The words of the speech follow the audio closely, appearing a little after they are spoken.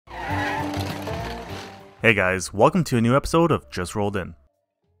Hey guys, welcome to a new episode of Just Rolled In.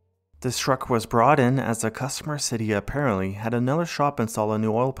 This truck was brought in as the customer said he apparently had another shop install a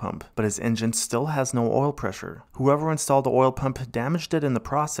new oil pump, but his engine still has no oil pressure. Whoever installed the oil pump damaged it in the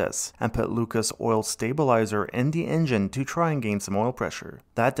process and put Lucas oil stabilizer in the engine to try and gain some oil pressure.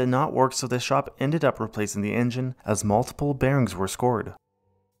 That did not work, so the shop ended up replacing the engine as multiple bearings were scored.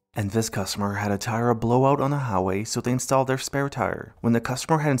 And this customer had a tire blowout on the highway, so they installed their spare tire. When the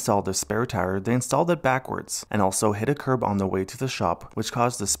customer had installed the spare tire, they installed it backwards and also hit a curb on the way to the shop, which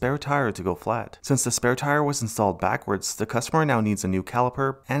caused the spare tire to go flat. Since the spare tire was installed backwards, the customer now needs a new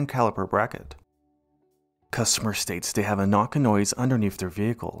caliper and caliper bracket. Customer states they have a knocking noise underneath their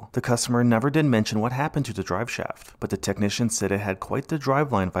vehicle. The customer never did mention what happened to the driveshaft, but the technician said it had quite the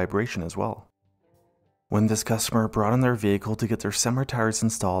driveline vibration as well. When this customer brought in their vehicle to get their summer tires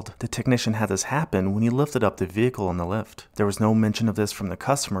installed, the technician had this happen when he lifted up the vehicle on the lift. There was no mention of this from the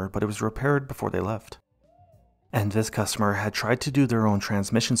customer, but it was repaired before they left. And this customer had tried to do their own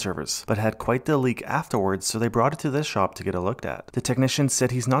transmission service, but had quite the leak afterwards, so they brought it to this shop to get it looked at. The technician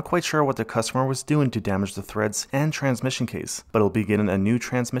said he's not quite sure what the customer was doing to damage the threads and transmission case, but he'll be getting a new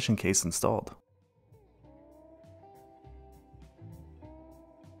transmission case installed.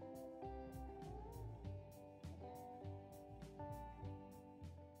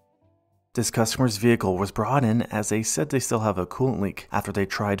 This customer's vehicle was brought in as they said they still have a coolant leak after they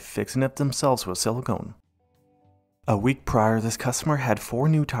tried fixing it themselves with silicone. A week prior, this customer had 4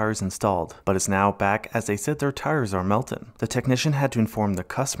 new tires installed, but is now back as they said their tires are melting. The technician had to inform the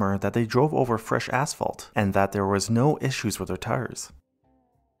customer that they drove over fresh asphalt and that there was no issues with their tires.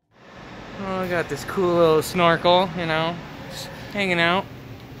 Oh, I got this cool little snorkel, just hanging out.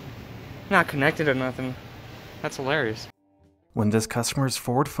 Not connected or nothing. That's hilarious. When this customer's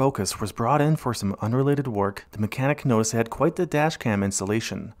Ford Focus was brought in for some unrelated work, the mechanic noticed it had quite the dash cam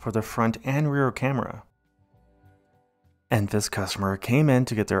installation for the front and rear camera. And this customer came in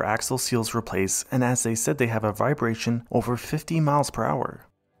to get their axle seals replaced, and as they said they have a vibration over 50 miles per hour.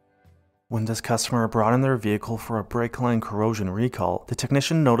 When this customer brought in their vehicle for a brake line corrosion recall, the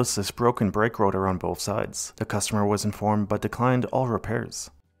technician noticed this broken brake rotor on both sides. The customer was informed but declined all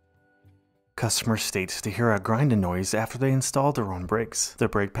repairs. Customer states to hear a grinding noise after they installed their own brakes. The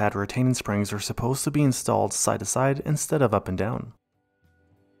brake pad retaining springs are supposed to be installed side to side instead of up and down.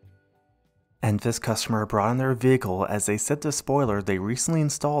 And this customer brought in their vehicle as they said the spoiler they recently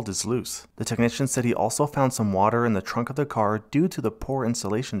installed is loose. The technician said he also found some water in the trunk of the car due to the poor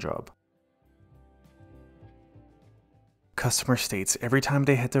installation job. Customer states every time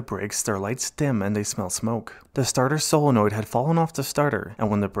they hit the brakes, their lights dim and they smell smoke. The starter solenoid had fallen off the starter,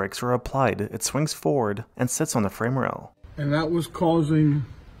 and when the brakes are applied, it swings forward and sits on the frame rail. And that was causing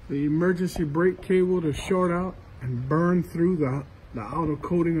the emergency brake cable to short out and burn through the outer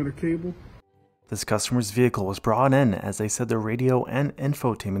coating of the cable. This customer's vehicle was brought in as they said the radio and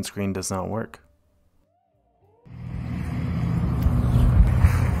infotainment screen does not work.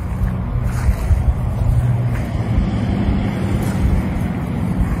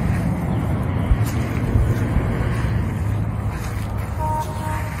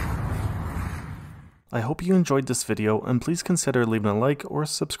 I hope you enjoyed this video, and please consider leaving a like or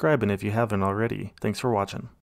subscribing if you haven't already. Thanks for watching.